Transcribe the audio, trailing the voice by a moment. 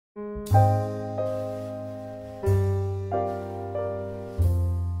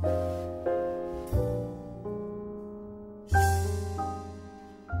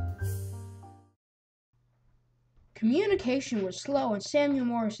Communication was slow in Samuel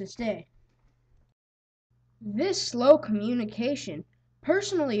Morse's day. This slow communication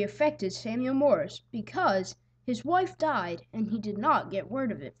personally affected Samuel Morse because his wife died and he did not get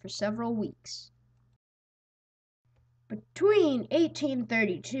word of it for several weeks. Between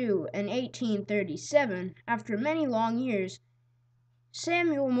 1832 and 1837, after many long years,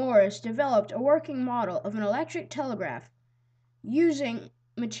 Samuel Morse developed a working model of an electric telegraph using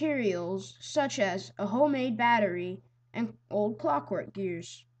materials such as a homemade battery and old clockwork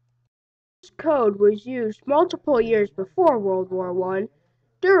gears. This code was used multiple years before World War I,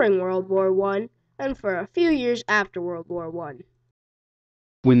 during World War I, and for a few years after World War I.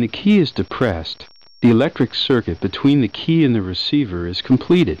 When the key is depressed, the electric circuit between the key and the receiver is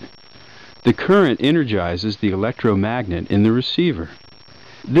completed. The current energizes the electromagnet in the receiver.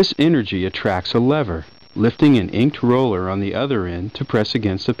 This energy attracts a lever, lifting an inked roller on the other end to press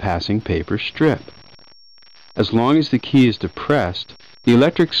against a passing paper strip. As long as the key is depressed, the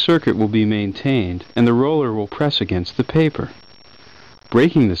electric circuit will be maintained and the roller will press against the paper.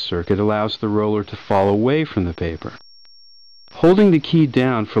 Breaking the circuit allows the roller to fall away from the paper. Holding the key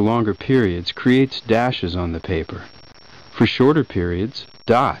down for longer periods creates dashes on the paper. For shorter periods,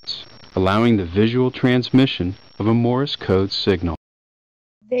 dots, allowing the visual transmission of a Morse code signal.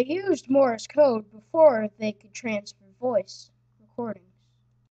 They used Morse code before they could transfer voice recordings.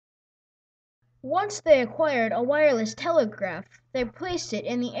 Once they acquired a wireless telegraph, they placed it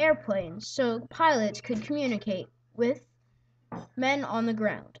in the airplanes so pilots could communicate with men on the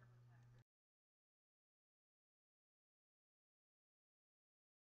ground.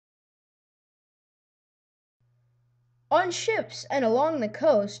 On ships and along the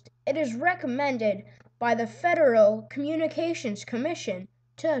coast, it is recommended by the Federal Communications Commission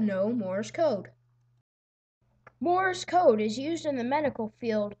to know Morse code. Morse code is used in the medical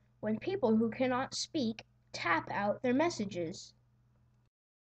field when people who cannot speak tap out their messages.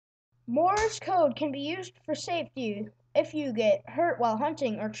 Morse code can be used for safety if you get hurt while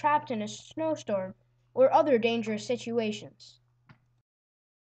hunting or trapped in a snowstorm or other dangerous situations.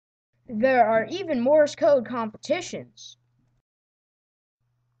 There are even Morse code competitions.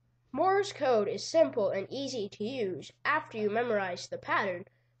 Morse code is simple and easy to use after you memorize the pattern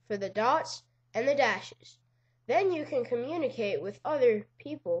for the dots and the dashes. Then you can communicate with other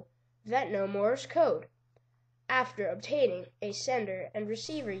people that know Morse code after obtaining a sender and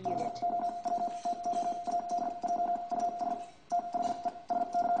receiver unit.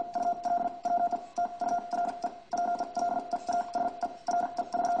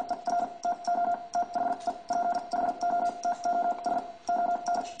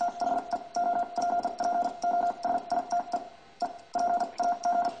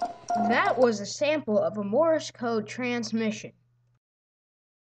 That was a sample of a Morse code transmission.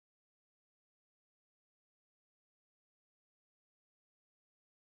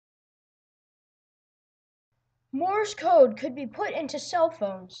 Morse code could be put into cell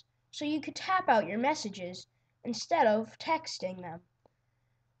phones so you could tap out your messages instead of texting them.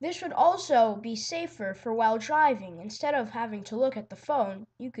 This would also be safer for while driving. Instead of having to look at the phone,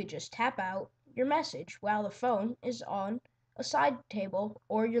 you could just tap out your message while the phone is on a side table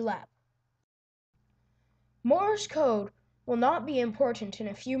or your lap. Morse code will not be important in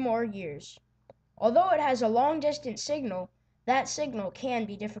a few more years. Although it has a long-distance signal, that signal can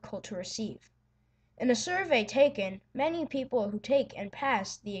be difficult to receive. In a survey taken, many people who take and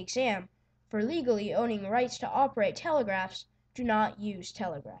pass the exam for legally owning rights to operate telegraphs do not use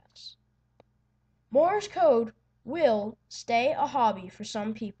telegraphs. Morse code will stay a hobby for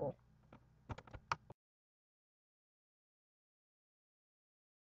some people.